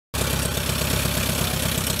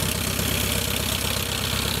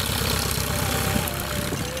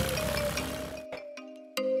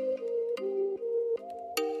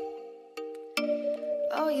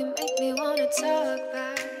you make me wanna talk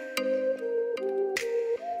back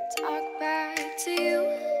to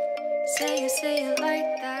you. Say it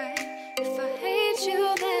like that. If I hate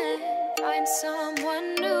you, then find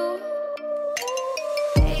someone new.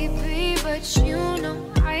 Baby, but you know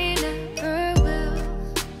I never will.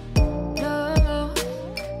 No,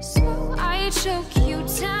 so I choke you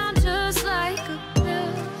down just like a pill.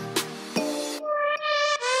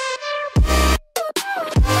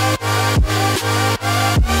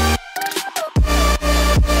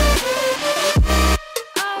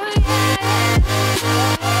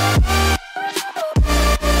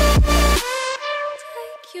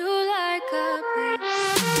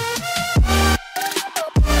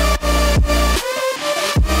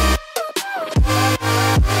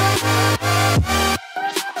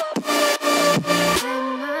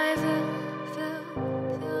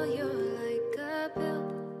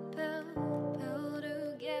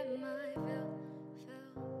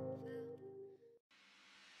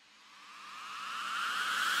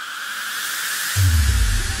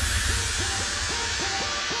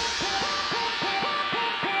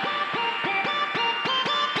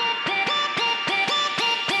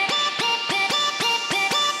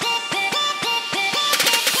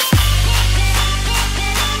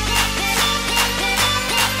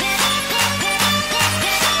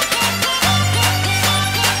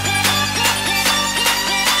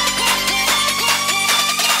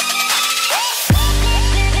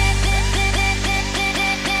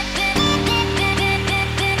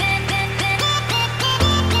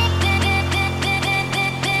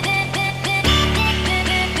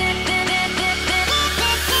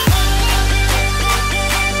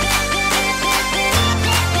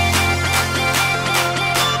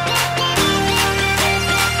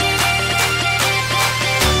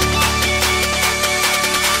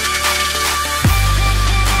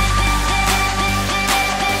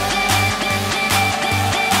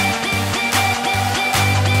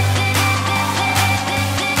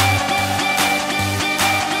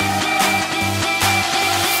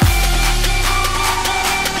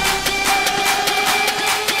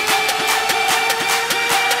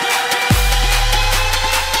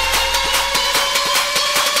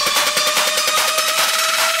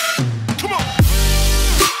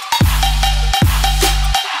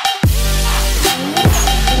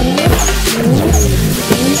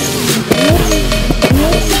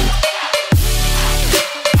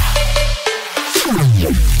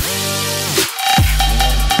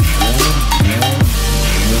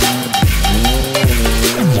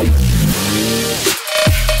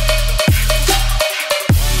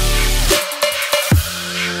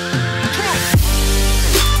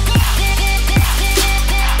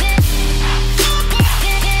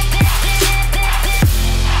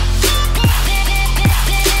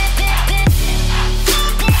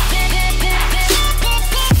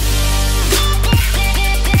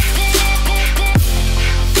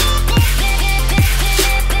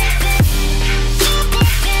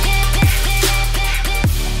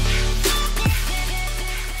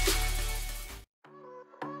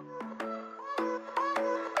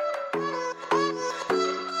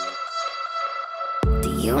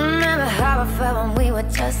 You remember how I felt when we were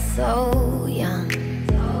just so young?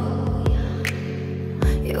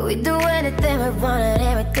 Yeah, we do anything we wanted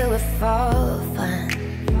and we do it for fun.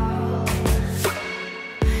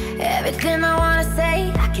 Everything I wanna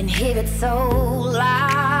say, I can hear it so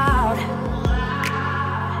loud.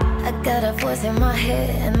 I got a voice in my head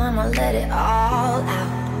and I'ma let it all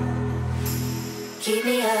out. Keep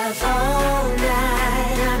me up all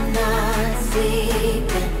night, I'm not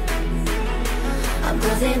sleeping. I'm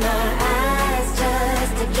closing my eyes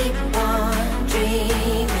just to keep on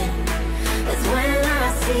dreaming. That's when I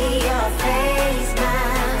see your face, my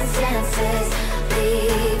senses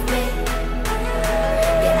leave me.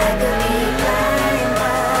 Yeah, I could be blind,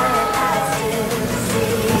 but I still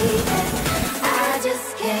see it. I just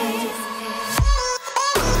can't.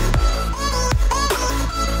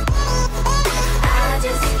 I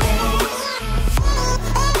just can't.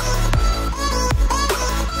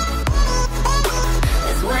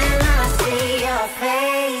 That's when I see your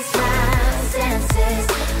face, my senses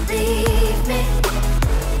leave me.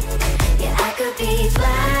 Yeah, I could be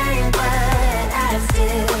blind, but I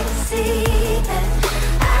still see it.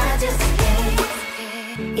 I just can't.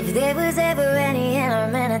 If there was ever any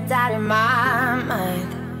element of doubt in my mind,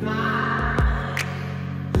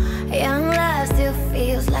 young love still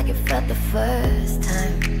feels like it felt the first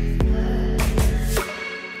time.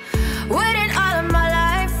 Waiting all of my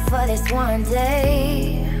life for this one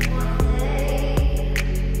day,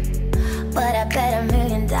 but I bet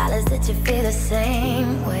 $1,000,000 that you feel the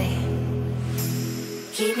same way.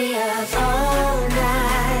 keep me up all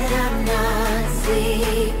night. I'm not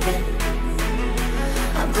sleeping.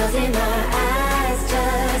 I'm closing my eyes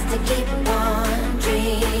just to keep on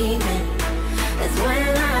dreaming. That's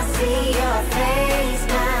when I see your face,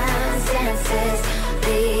 my senses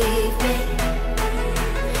leave me.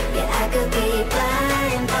 Yeah, I could be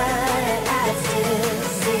blind, but I still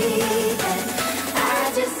see that I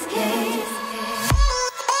just can't.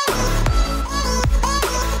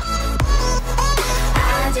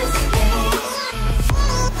 I just can't.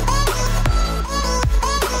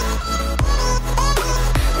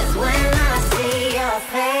 That's when I see your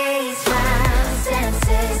face, my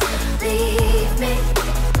senses leave me.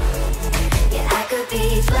 Yeah, I could be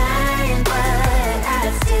blind, but I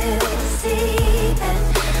still see that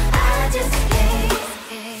I just can't.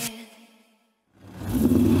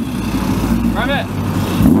 Private!